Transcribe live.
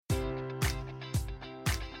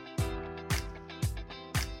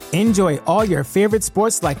Enjoy all your favorite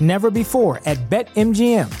sports like never before at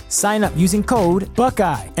BetMGM. Sign up using code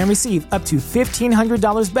Buckeye and receive up to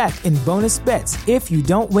 $1,500 back in bonus bets if you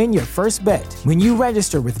don't win your first bet. When you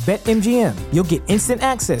register with BetMGM, you'll get instant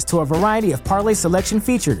access to a variety of parlay selection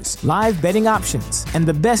features, live betting options, and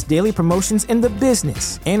the best daily promotions in the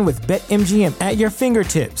business. And with BetMGM at your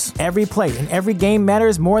fingertips, every play and every game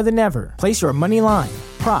matters more than ever. Place your money line,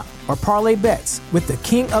 prop, or parlay bets with the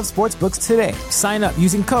king of sportsbooks today. Sign up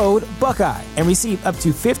using code Buckeye and receive up to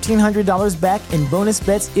 $1,500 back in bonus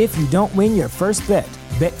bets if you don't win your first bet.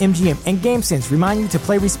 BetMGM and GameSense remind you to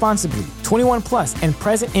play responsibly. 21 plus and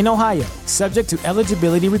present in Ohio, subject to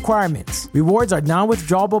eligibility requirements. Rewards are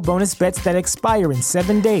non-withdrawable bonus bets that expire in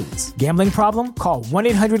 7 days. Gambling problem? Call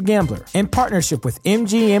 1-800-GAMBLER. In partnership with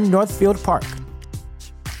MGM Northfield Park.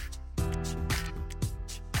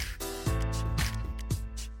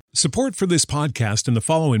 Support for this podcast and the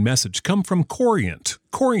following message come from Corient.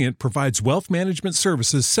 Corient provides wealth management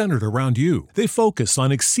services centered around you. They focus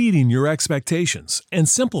on exceeding your expectations and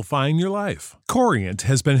simplifying your life. Corient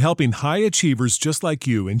has been helping high achievers just like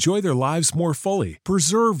you enjoy their lives more fully,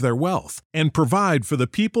 preserve their wealth, and provide for the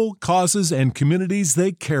people, causes, and communities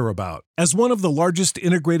they care about. As one of the largest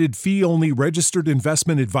integrated fee-only registered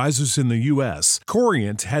investment advisors in the U.S.,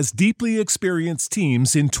 Corient has deeply experienced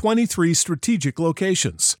teams in 23 strategic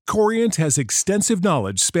locations. Corient has extensive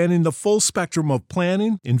knowledge spanning the full spectrum of planning,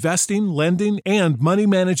 investing, lending, and money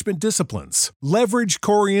management disciplines. Leverage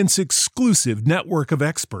Corient's exclusive network of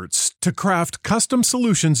experts to craft custom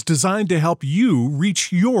solutions designed to help you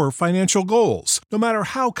reach your financial goals, no matter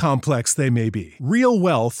how complex they may be. Real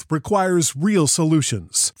wealth requires real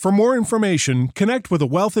solutions. For more information, connect with a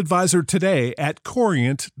wealth advisor today at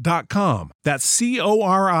Corient.com. That's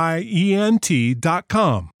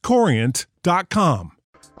Corient.com. Corient.com.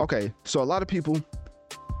 Okay, so a lot of people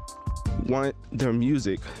want their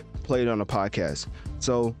music played on a podcast.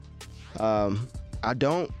 So I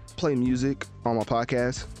don't play music on my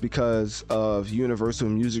podcast because of Universal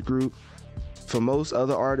Music Group. For most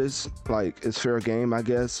other artists, like, it's fair game, I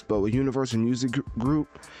guess, but with Universal Music Group,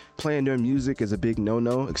 playing their music is a big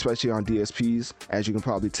no-no, especially on DSPs. As you can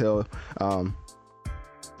probably tell,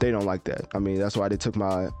 they don't like that. I mean, that's why they took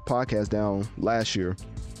my podcast down last year.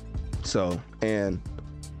 So, and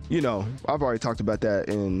you know, I've already talked about that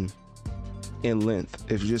in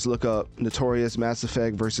length. If you just look up Notorious Mass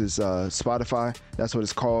Effect versus Spotify, that's what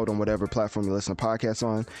it's called on whatever platform you listen to podcasts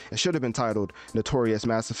on. It should have been titled Notorious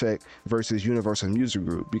Mass Effect versus Universal Music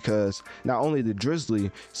Group, because not only did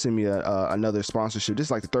Drizzly send me another sponsorship, this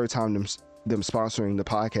is like the third time them sponsoring the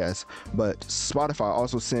podcast, but Spotify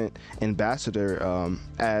also sent ambassador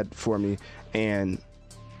ad for me and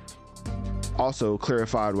also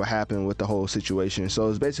clarified what happened with the whole situation. So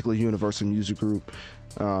it's basically Universal Music Group.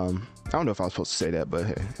 I don't know if I was supposed to say that, but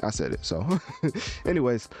hey, I said it. So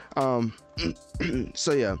anyways,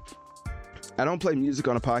 so yeah, I don't play music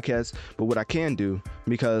on a podcast, but what I can do,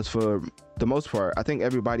 because for the most part, I think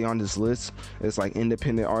everybody on this list is like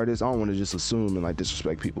independent artists. I don't want to just assume and like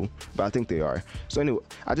disrespect people, but I think they are. So anyway,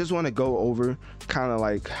 I just want to go over kind of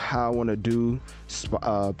like how I want to do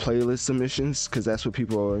playlist submissions, because that's what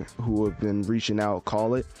people who have been reaching out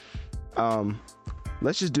call it.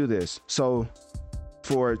 Let's just do this. So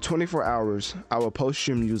for 24 hours, I will post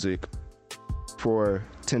your music for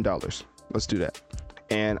 $10. Let's do that.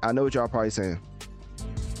 And I know what y'all probably saying.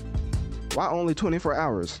 Why only 24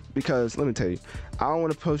 hours? Because let me tell you, I don't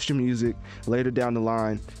want to post your music later down the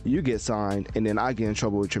line, you get signed, and then I get in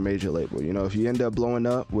trouble with your major label. You know, if you end up blowing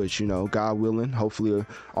up, which, you know, God willing, hopefully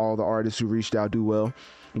all the artists who reached out do well.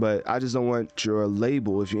 But I just don't want your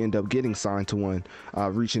label, if you end up getting signed to one,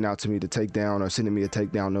 reaching out to me to take down or sending me a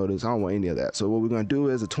takedown notice. I don't want any of that. So what we're going to do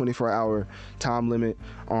is a 24-hour time limit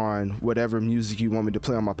on whatever music you want me to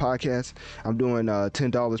play on my podcast. I'm doing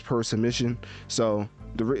 $10 per submission. So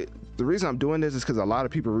the reason I'm doing this is because a lot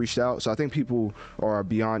of people reached out. So I think people are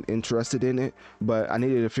beyond interested in it. But I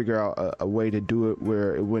needed to figure out a way to do it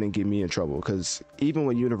where it wouldn't get me in trouble. Because even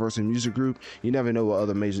with Universal Music Group, you never know what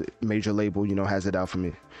other major label, you know, has it out for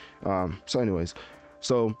me. So anyways,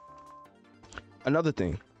 so another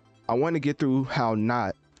thing, I want to get through how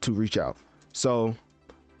not to reach out. So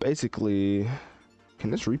basically, can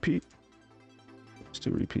this repeat? Let's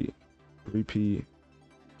do repeat.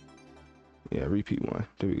 Yeah, repeat one.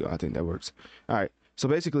 There we go. I think that works. All right. So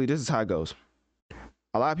basically, this is how it goes.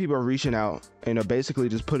 A lot of people are reaching out and are basically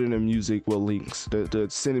just putting their music with links. They're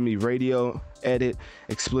sending me radio edit,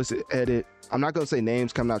 explicit edit. I'm not going to say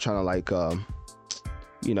names because I'm not trying to like,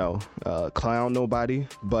 clown nobody,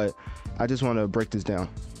 but I just want to break this down.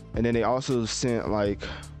 And then they also sent like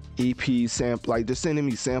EP sample, like they're sending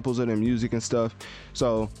me samples of their music and stuff.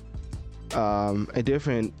 So and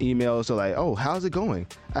different emails are like, oh, how's it going?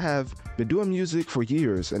 I have been doing music for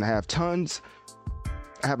years and I have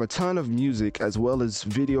a ton of music as well as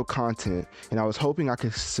video content, and I was hoping I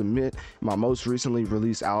could submit my most recently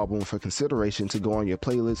released album for consideration to go on your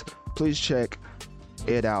playlist. Please check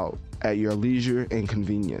it out at your leisure and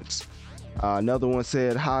convenience. Another one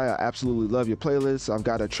said, hi, I absolutely love your playlist. I've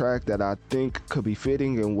got a track that I think could be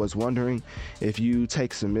fitting and was wondering if you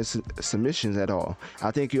take submissions at all.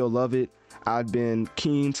 I think you'll love it. I've been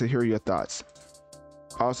keen to hear your thoughts.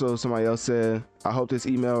 Also, somebody else said, I hope this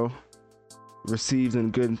email received in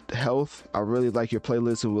good health. I really like your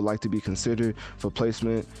playlist and would like to be considered for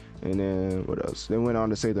placement. And then what else? They went on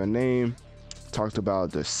to say their name, talked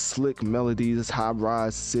about the slick melodies, high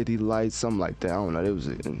rise, city lights, something like that. I don't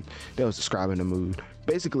know. They was describing the mood.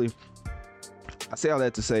 Basically, I say all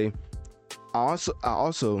that to say, I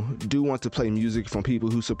also do want to play music from people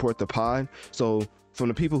who support the pod. So from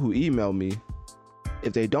the people who email me,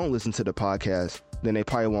 if they don't listen to the podcast, then they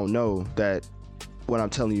probably won't know that what I'm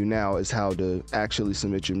telling you now is how to actually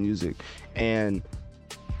submit your music. And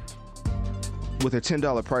with a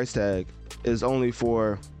 $10 price tag, is only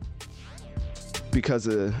for because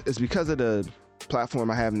of the platform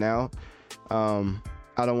I have now. I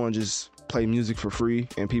don't want to just play music for free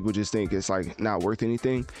and people just think it's like not worth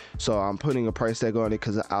anything. So I'm putting a price tag on it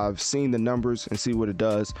because I've seen the numbers and see what it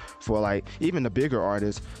does for like even the bigger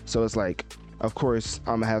artists. So it's like, of course,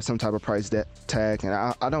 I'm gonna have some type of price tag,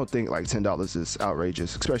 and I don't think like $10 is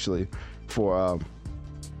outrageous, especially for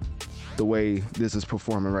the way this is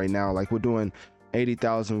performing right now. Like we're doing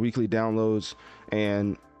 80,000 weekly downloads,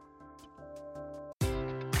 and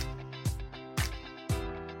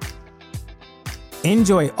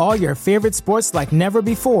Enjoy all your favorite sports like never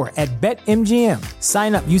before at BetMGM.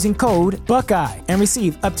 Sign up using code Buckeye and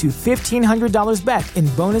receive up to $1,500 back in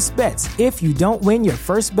bonus bets if you don't win your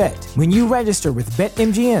first bet. When you register with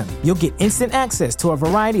BetMGM, you'll get instant access to a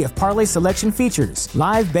variety of parlay selection features,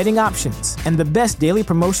 live betting options, and the best daily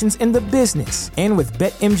promotions in the business. And with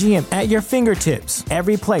BetMGM at your fingertips,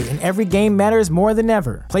 every play and every game matters more than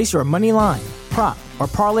ever. Place your money line, prop, or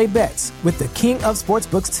parlay bets with the king of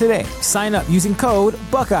sportsbooks today. Sign up using code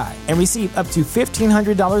Buckeye and receive up to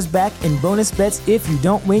 $1,500 back in bonus bets if you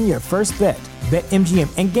don't win your first bet. BetMGM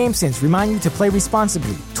and GameSense remind you to play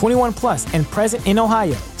responsibly. 21 plus and present in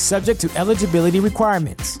Ohio, subject to eligibility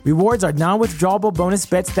requirements. Rewards are non-withdrawable bonus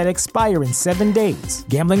bets that expire in 7 days.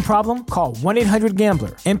 Gambling problem? Call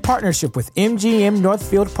 1-800-GAMBLER. In partnership with MGM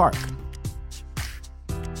Northfield Park.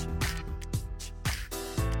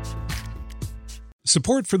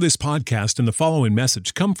 Support for this podcast and the following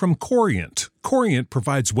message come from Corient. Corient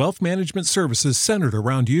provides wealth management services centered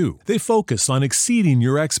around you. They focus on exceeding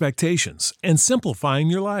your expectations and simplifying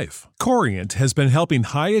your life. Corient has been helping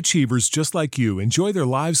high achievers just like you enjoy their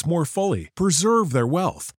lives more fully, preserve their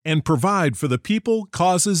wealth, and provide for the people,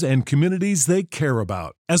 causes, and communities they care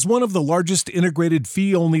about. As one of the largest integrated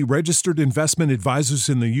fee-only registered investment advisors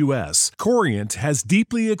in the U.S., Corient has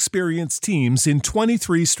deeply experienced teams in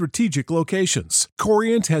 23 strategic locations.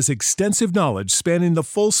 Corient has extensive knowledge spanning the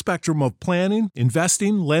full spectrum of planning,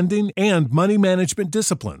 investing, lending, and money management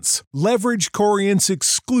disciplines. Leverage Corient's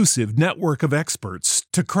exclusive network of experts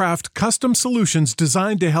to craft custom solutions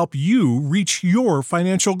designed to help you reach your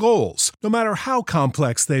financial goals, no matter how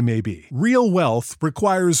complex they may be. Real wealth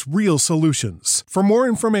requires real solutions. For more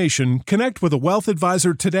information, connect with a wealth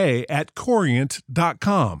advisor today at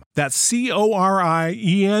Corient.com. That's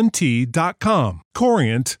Corient.com.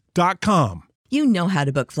 Corient.com. You know how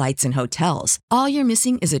to book flights and hotels. All you're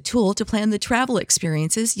missing is a tool to plan the travel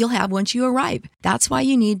experiences you'll have once you arrive. That's why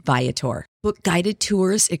you need Viator. Book guided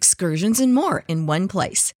tours, excursions, and more in one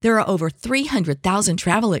place. There are over 300,000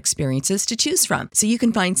 travel experiences to choose from, so you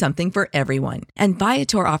can find something for everyone. And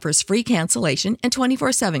Viator offers free cancellation and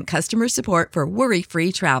 24/7 customer support for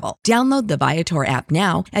worry-free travel. Download the Viator app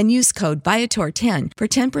now and use code Viator10 for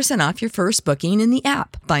 10% off your first booking in the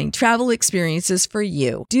app. Find travel experiences for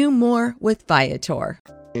you. Do more with Viator.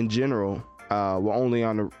 in general, we're only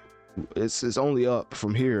on the. It's only up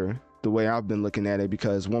from here, the way I've been looking at it,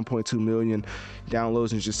 because 1.2 million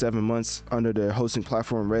downloads in just 7 months under the hosting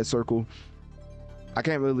platform Red Circle. I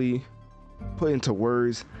can't really put into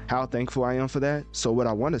words how thankful I am for that. So what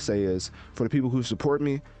I want to say is, for the people who support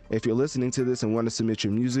me, if you're listening to this and want to submit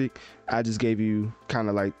your music, I just gave you kind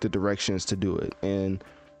of like the directions to do it. And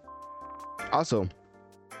also,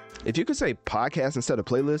 if you could say podcast instead of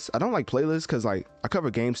playlists, I don't like playlists because like I cover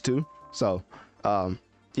games too. So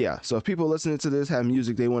yeah, so if people listening to this have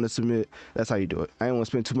music they want to submit, that's how you do it. I didn't want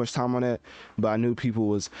to spend too much time on that, but I knew people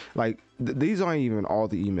was like, these aren't even all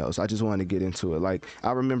the emails. I just wanted to get into it. Like,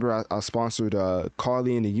 I remember I sponsored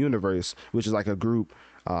Carly in the Universe, which is like a group.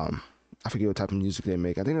 I forget what type of music they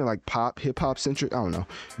make. I think they're like pop, hip hop centric. I don't know,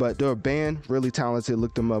 but they're a band, really talented.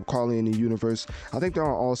 Look them up, Carly in the Universe. I think they're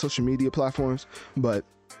on all social media platforms, but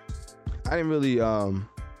I didn't really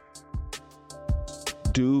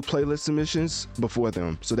do playlist submissions before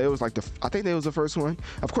them. So they was like I think they was the first one.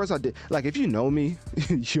 Of course I did. Like, if you know me,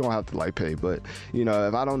 you don't have to like pay, but you know,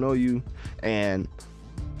 if I don't know you and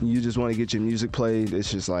you just want to get your music played,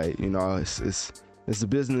 it's just like, you know, it's a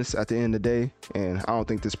business at the end of the day, and I don't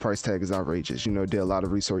think this price tag is outrageous. You know, did a lot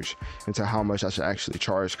of research into how much I should actually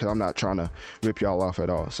charge, because I'm not trying to rip y'all off at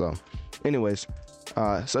all. So anyways,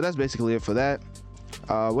 so that's basically it for that.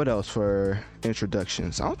 What else for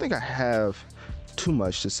introductions? I don't think I have too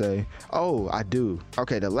much to say. Oh, I do.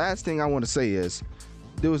 Okay, the last thing I want to say is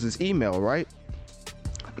there was this email, right?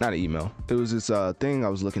 Not an email. It was this thing I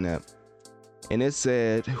was looking at, and it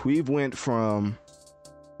said we've went from,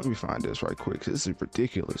 let me find this right quick, 'cause this is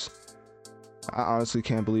ridiculous. I honestly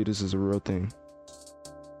can't believe this is a real thing.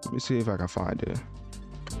 Let me see if I can find it.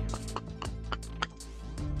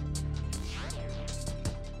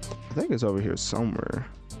 I think it's over here somewhere.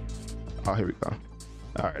 Oh, here we go.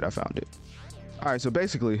 All right, I found it. All right, so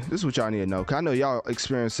basically, this is what y'all need to know, 'cause I know y'all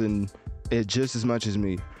experiencing it just as much as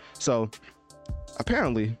me. So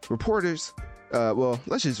apparently, reporters, well,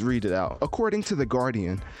 let's just read it out. According to The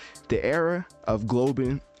Guardian, the era of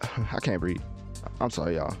global, I can't read. I'm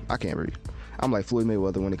sorry, y'all. I can't read. I'm like Floyd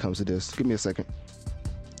Mayweather when it comes to this. Give me a second.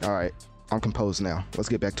 All right, I'm composed now. Let's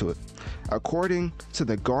get back to it. According to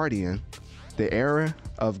The Guardian, the era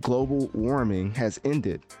of global warming has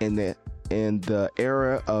ended, and the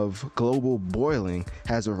era of global boiling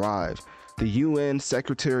has arrived. The UN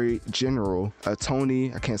Secretary General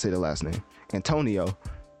Antonio,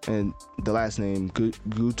 and the last name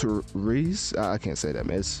Guterres, I can't say that,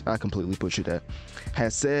 man. I completely butchered that,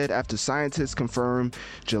 has said after scientists confirmed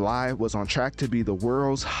July was on track to be the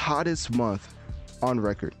world's hottest month on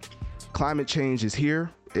record. Climate change is here,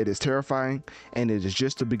 it is terrifying, and it is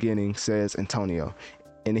just the beginning, says Antonio.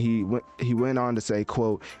 And he went on to say,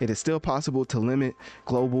 quote, it is still possible to limit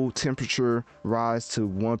global temperature rise to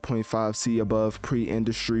 1.5 C above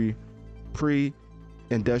pre-industrial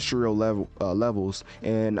levels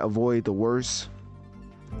and avoid the worst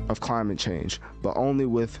of climate change, but only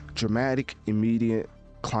with dramatic, immediate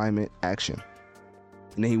climate action.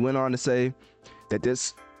 And then he went on to say that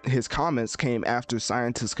his comments came after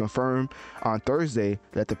scientists confirmed on Thursday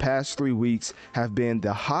that the past 3 weeks have been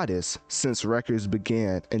the hottest since records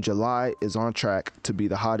began, and July is on track to be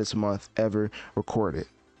the hottest month ever recorded.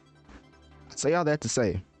 I say all that to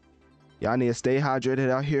say, y'all need to stay hydrated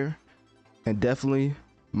out here, and definitely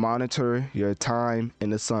monitor your time in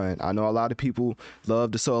the sun. I know a lot of people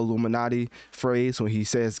love the So Illuminati phrase when he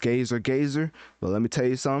says gazer, gazer, but let me tell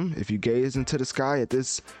you something. If you gaze into the sky at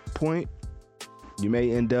this point, you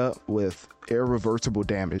may end up with irreversible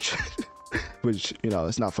damage, which, you know,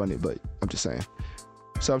 it's not funny, but I'm just saying.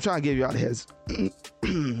 So I'm trying to give y'all the heads. I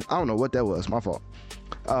don't know what that was, my fault.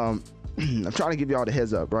 I'm trying to give y'all the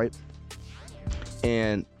heads up, right?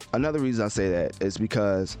 And another reason I say that is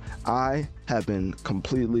because I have been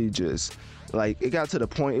completely just, like, it got to the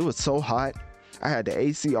point, it was so hot, I had the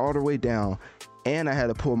AC all the way down, and I had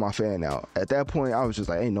to pull my fan out. At that point, I was just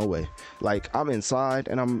like, ain't no way. Like, I'm inside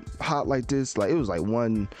and I'm hot like this. Like, it was like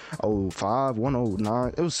 105,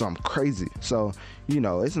 109. It was something crazy. So, you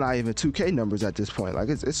know, it's not even 2K numbers at this point. Like,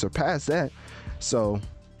 it's surpassed that. So,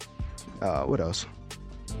 what else?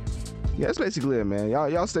 Yeah, that's basically it, man.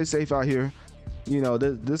 Y'all stay safe out here. You know,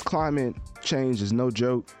 this climate change is no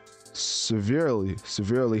joke. Severely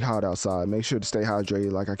hot outside. Make sure to stay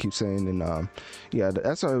hydrated, like I keep saying. And yeah,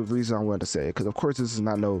 that's a reason I wanted to say it, because of course this is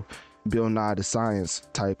not no Bill Nye the Science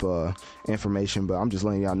type information, but I'm just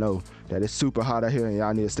letting y'all know that it's super hot out here and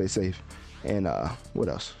y'all need to stay safe. And what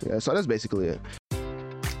else? Yeah, so that's basically it.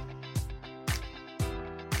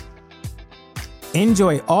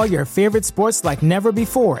 Enjoy all your favorite sports like never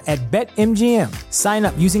before at BetMGM. Sign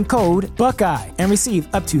up using code Buckeye and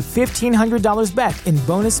receive up to $1,500 back in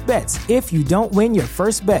bonus bets if you don't win your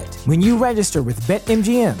first bet. When you register with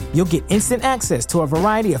BetMGM, you'll get instant access to a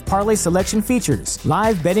variety of parlay selection features,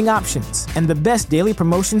 live betting options, and the best daily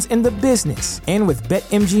promotions in the business. And with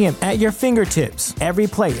BetMGM at your fingertips, every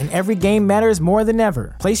play and every game matters more than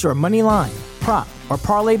ever. Place your money line, prop, or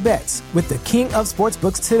parlay bets with the king of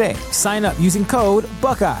sportsbooks today. Sign up using code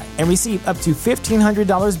Buckeye and receive up to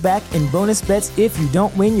 $1,500 back in bonus bets if you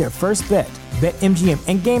don't win your first bet. BetMGM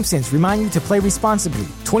and GameSense remind you to play responsibly.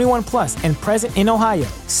 21 plus and present in Ohio,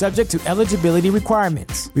 subject to eligibility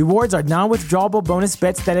requirements. Rewards are non-withdrawable bonus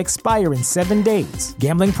bets that expire in 7 days.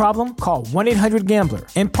 Gambling problem? Call 1-800-GAMBLER.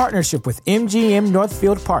 In partnership with MGM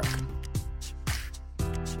Northfield Park.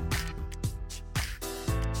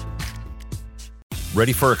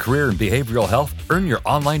 Ready for a career in behavioral health? Earn your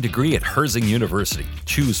online degree at Herzing University.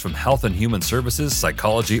 Choose from health and human services,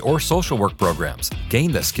 psychology, or social work programs.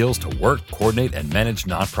 Gain the skills to work, coordinate, and manage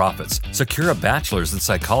nonprofits. Secure a bachelor's in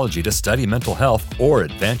psychology to study mental health, or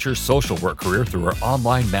advance your social work career through our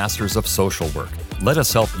online Masters of Social Work. Let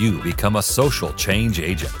us help you become a social change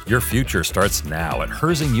agent. Your future starts now at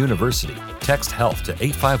Herzing University. Text HEALTH to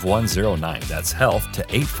 85109. That's HEALTH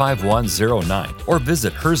to 85109. Or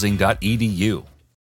visit herzing.edu.